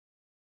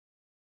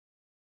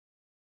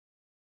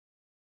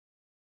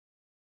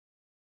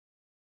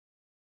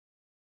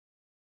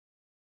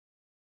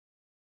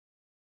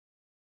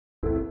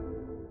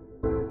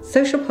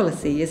Social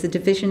policy is a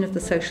division of the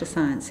social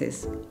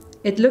sciences.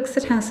 It looks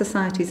at how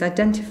societies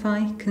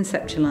identify,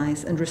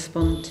 conceptualise and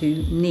respond to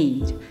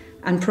need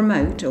and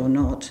promote, or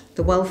not,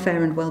 the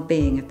welfare and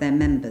well-being of their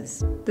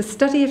members. The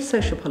study of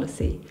social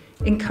policy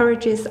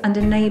encourages and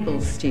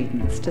enables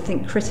students to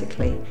think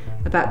critically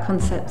about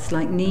concepts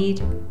like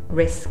need,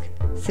 risk,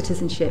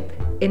 citizenship,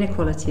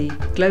 inequality,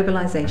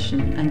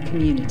 globalisation and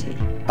community.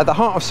 At the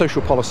heart of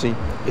social policy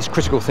is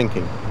critical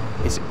thinking.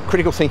 It's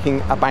critical thinking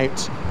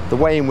about the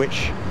way in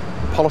which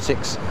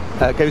politics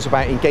goes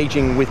about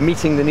engaging with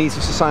meeting the needs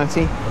of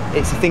society.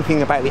 It's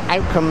thinking about the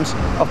outcomes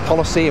of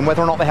policy and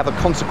whether or not they have the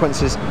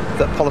consequences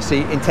that policy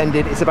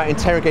intended. It's about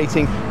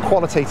interrogating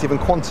qualitative and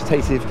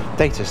quantitative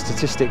data,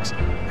 statistics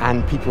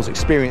and people's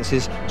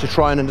experiences to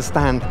try and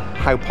understand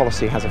how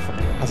policy has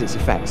its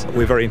effects.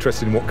 We're very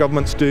interested in what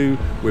governments do.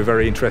 We're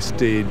very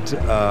interested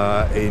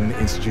in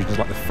institutions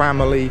like the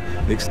family,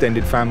 the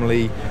extended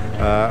family,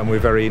 and we're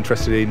very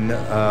interested in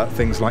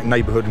things like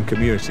neighbourhood and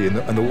community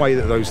and the way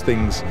that those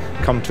things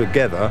come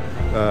together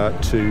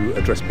to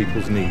address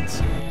people's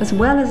needs. As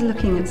well as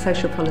looking at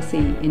social policy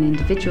in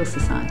individual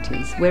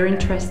societies, we're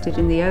interested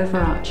in the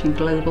overarching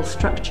global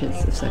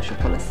structures of social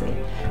policy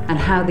and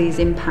how these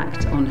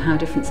impact on how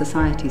different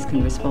societies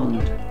can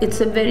respond.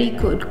 It's a very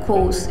good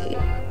course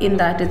in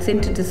that it's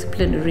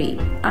interdisciplinary,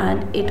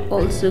 and it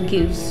also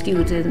gives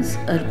students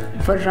a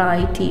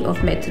variety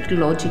of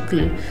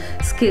methodological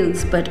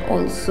skills, but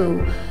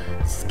also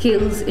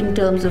skills in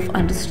terms of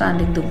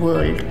understanding the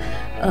world.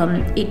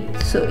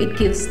 So it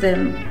gives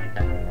them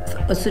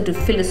a sort of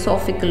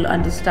philosophical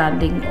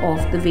understanding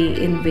of the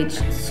way in which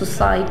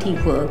society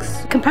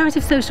works.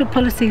 Comparative social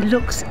policy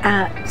looks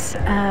at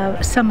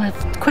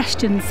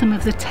questions some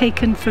of the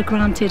taken for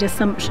granted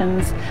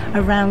assumptions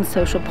around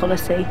social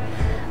policy.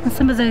 And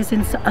some of those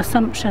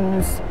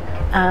assumptions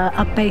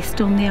are based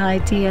on the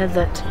idea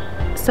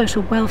that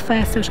social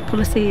welfare, social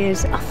policy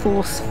is a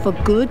force for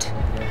good,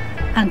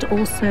 and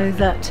also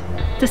that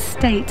the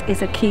state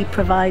is a key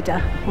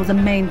provider or the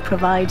main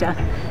provider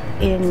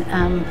in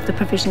the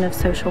provision of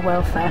social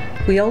welfare.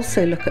 We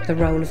also look at the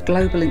role of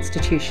global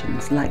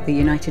institutions like the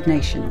United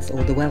Nations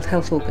or the World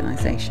Health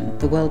Organization,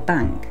 the World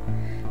Bank,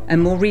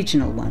 and more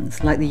regional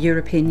ones like the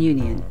European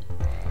Union,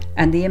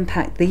 and the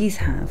impact these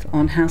have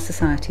on how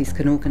societies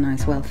can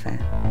organise welfare.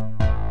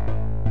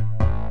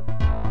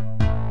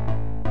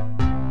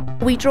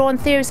 We draw on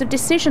theories of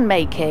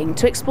decision-making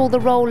to explore the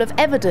role of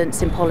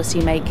evidence in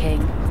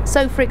policy-making.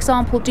 So, for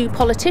example, do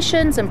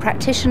politicians and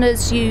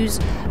practitioners use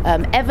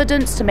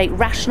evidence to make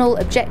rational,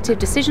 objective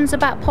decisions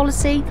about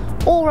policy,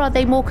 or are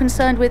they more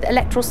concerned with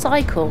electoral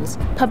cycles,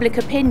 public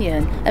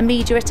opinion and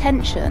media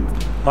attention?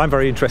 I'm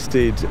very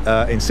interested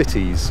in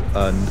cities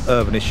and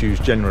urban issues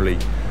generally.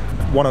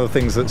 One of the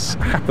things that's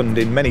happened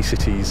in many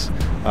cities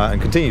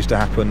and continues to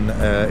happen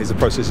is the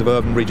process of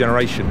urban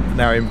regeneration.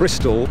 Now in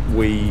Bristol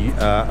we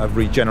have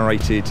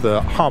regenerated the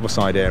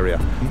harbourside area.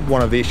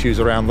 One of the issues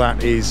around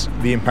that is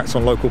the impacts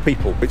on local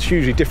people. It's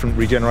hugely different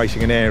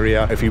regenerating an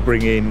area if you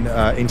bring in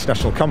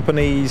international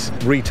companies,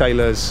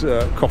 retailers,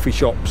 coffee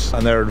shops,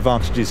 and there are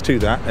advantages to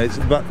that.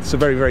 But it's a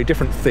very, very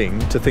different thing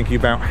to thinking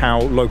about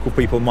how local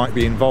people might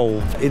be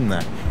involved in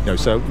that.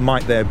 So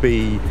might there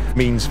be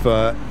means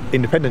for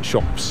independent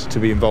shops to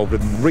be involved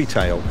in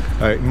retail?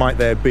 Might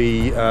there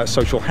be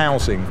social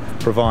housing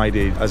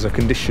provided as a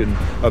condition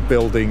of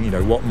building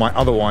what might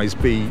otherwise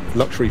be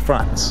luxury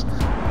flats?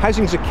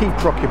 Housing is a key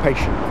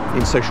preoccupation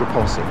in social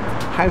policy.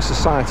 How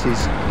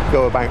societies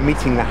go about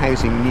meeting the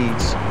housing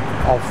needs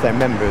of their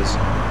members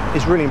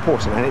is really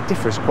important, and it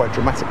differs quite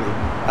dramatically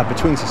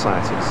between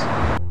societies.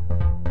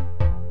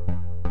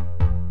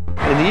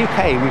 In the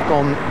UK, we've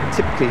gone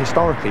typically,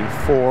 historically,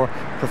 for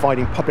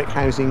providing public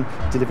housing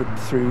delivered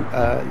through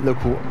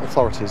local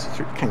authorities,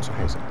 through council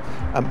housing.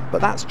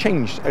 But that's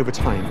changed over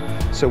time.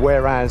 So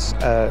whereas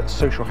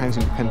social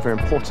housing became very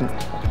important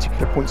at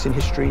particular points in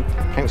history,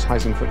 council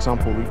housing, for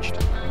example, reached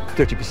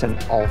 30%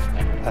 of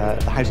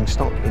the housing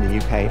stock in the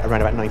UK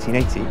around about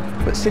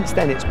 1980. But since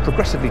then it's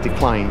progressively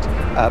declined,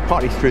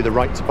 partly through the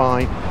right to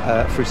buy,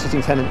 through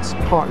sitting tenants,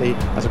 partly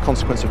as a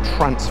consequence of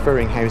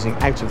transferring housing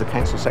out of the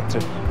council sector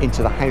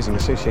into the housing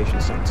association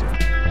sector.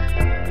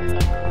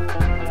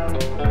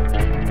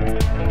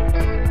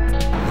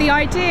 The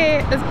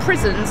idea of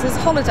prisons as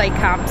holiday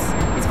camps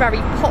is very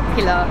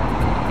popular.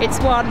 It's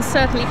one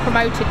certainly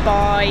promoted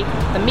by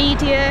the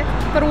media,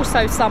 but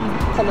also some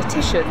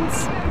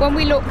politicians. When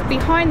we look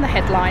behind the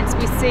headlines,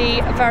 we see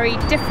a very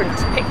different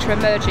picture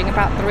emerging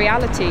about the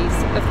realities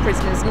of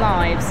prisoners'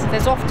 lives.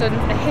 There's often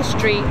a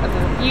history of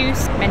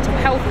abuse, mental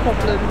health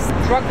problems,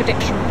 drug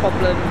addiction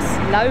problems,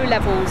 low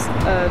levels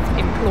of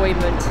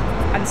employment,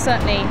 and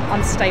certainly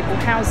unstable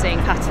housing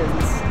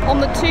patterns. On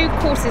the two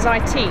courses I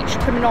teach,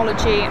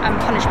 criminology and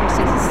punishment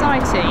in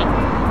society,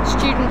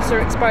 students are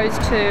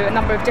exposed to a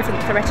number of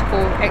different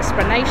theoretical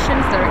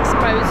explanations. They're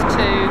exposed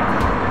to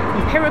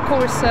empirical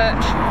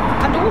research,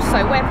 and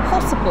also, where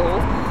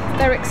possible,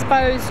 they're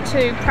exposed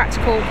to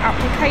practical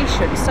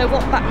applications. So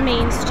what that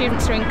means,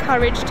 students are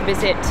encouraged to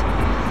visit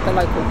the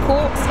local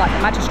courts, like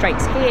the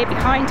magistrates here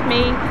behind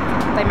me.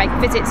 They make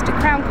visits to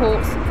Crown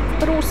Courts,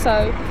 but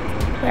also,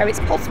 where it's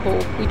possible,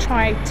 we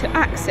try to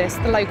access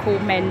the local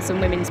men's and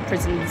women's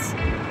prisons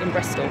in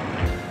Bristol.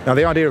 Now,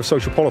 the idea of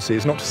social policy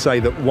is not to say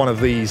that one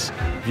of these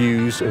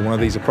views or one of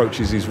these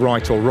approaches is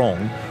right or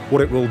wrong.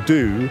 What it will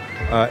do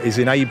is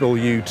enable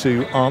you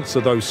to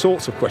answer those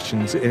sorts of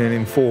questions in an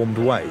informed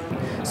way.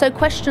 So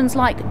questions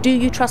like, do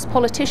you trust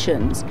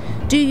politicians?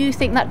 Do you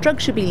think that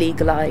drugs should be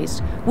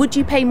legalised? Would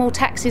you pay more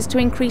taxes to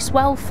increase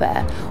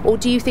welfare? Or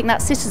do you think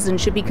that citizens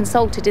should be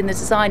consulted in the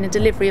design and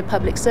delivery of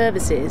public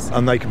services?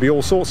 And they can be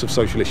all sorts of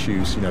social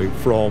issues,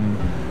 from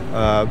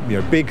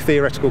big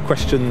theoretical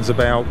questions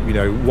about,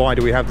 why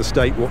do we have the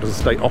state, what does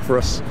the state offer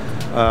us,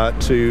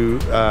 to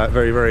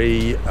very,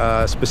 very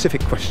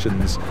specific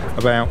questions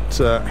about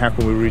how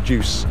can we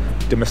reduce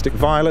domestic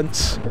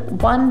violence.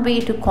 One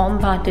way to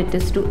combat it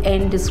is to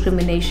end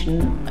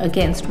discrimination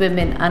against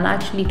women and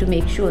actually to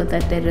make sure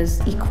that there is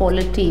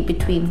equality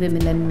between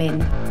women and men.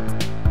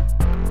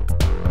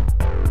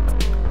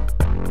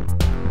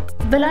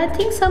 Well, I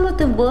think some of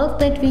the work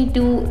that we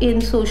do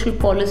in social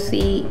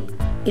policy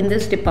in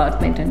this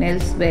department and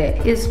elsewhere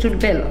is to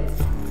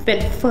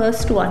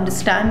first to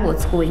understand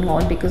what's going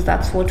on, because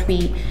that's what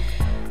we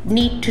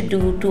need to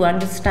do to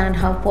understand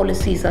how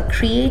policies are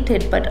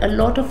created, but a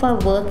lot of our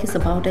work is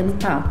about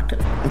impact.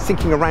 And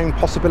thinking around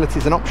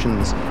possibilities and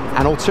options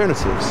and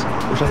alternatives,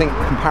 which I think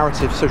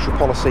comparative social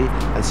policy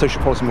and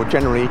social policy more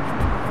generally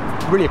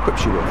really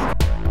equips you with.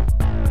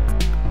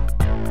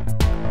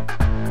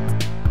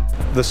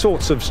 The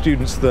sorts of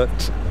students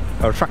that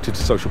are attracted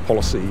to social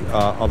policy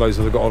are those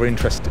that have got an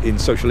interest in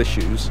social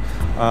issues,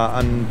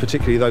 and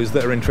particularly those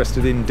that are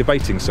interested in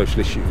debating social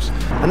issues.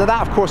 And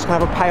that, of course, can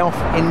have a payoff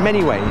in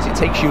many ways. It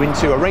takes you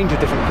into a range of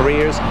different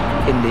careers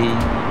in the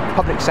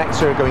public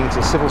sector, going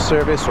into civil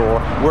service or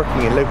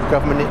working in local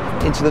government,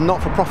 into the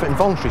not-for-profit and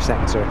voluntary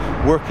sector,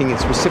 working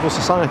with civil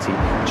society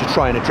to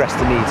try and address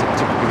the needs of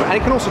particular people. And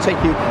it can also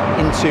take you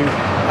into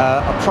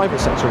a private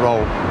sector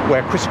role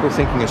where critical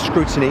thinking and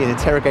scrutiny and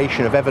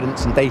interrogation of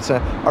evidence and data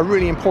are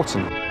really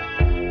important.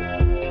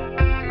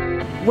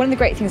 One of the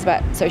great things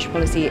about social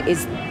policy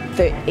is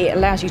that it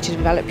allows you to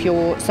develop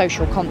your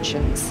social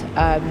conscience.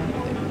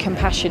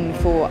 Compassion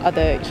for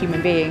other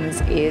human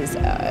beings is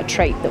a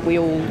trait that we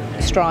all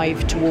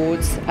strive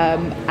towards,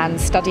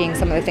 and studying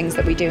some of the things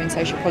that we do in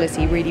social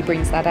policy really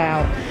brings that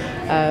out.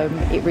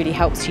 It really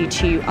helps you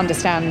to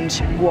understand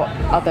what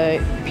other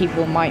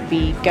people might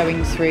be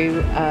going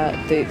through,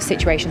 the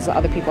situations that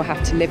other people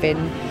have to live in.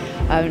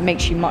 It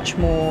makes you much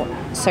more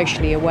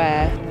socially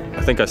aware.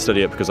 I think I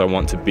study it because I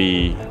want to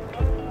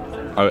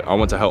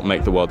help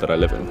make the world that I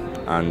live in,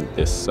 and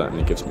this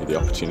certainly gives me the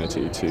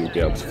opportunity to be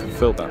able to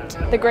fulfill that.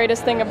 The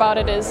greatest thing about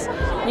it is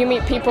you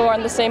meet people who are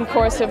on the same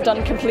course who have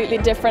done completely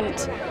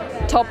different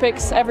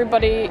topics.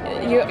 Everybody,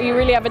 you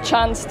really have a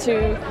chance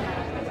to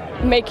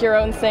make your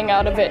own thing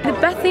out of it. The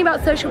best thing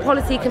about social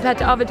policy compared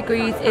to other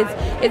degrees is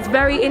it's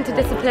very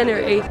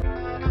interdisciplinary.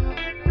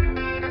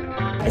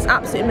 It's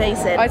absolutely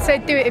amazing. I'd say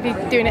do it if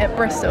you're doing it at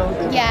Bristol.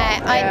 Yeah,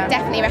 I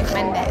definitely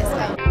recommend it as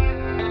well.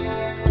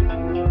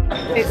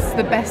 It's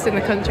the best in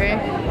the country.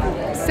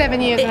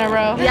 7 years in a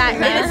row.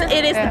 Yeah,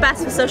 it is the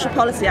best for social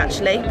policy,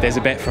 actually. There's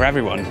a bit for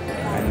everyone,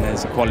 and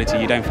there's a quality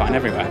you don't find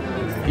everywhere.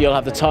 You'll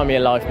have the time of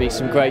your life, meet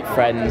some great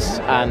friends,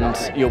 and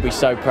you'll be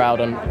so proud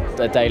on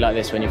a day like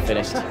this when you're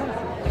finished.